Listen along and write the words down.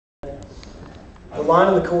The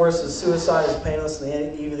line in the chorus is "Suicide is painless and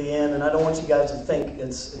the eve of the end," and I don't want you guys to think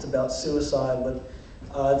it's about suicide, but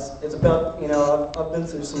it's about, you know, I've been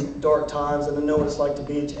through some dark times, and I know what it's like to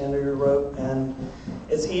be at the end of your rope, and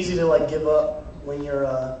it's easy to like give up when you're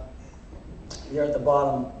at the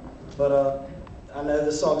bottom. But I know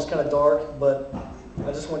this song is kind of dark, but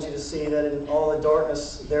I just want you to see that in all the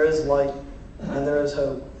darkness there is light and there is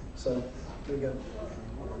hope. So here we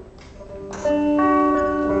go.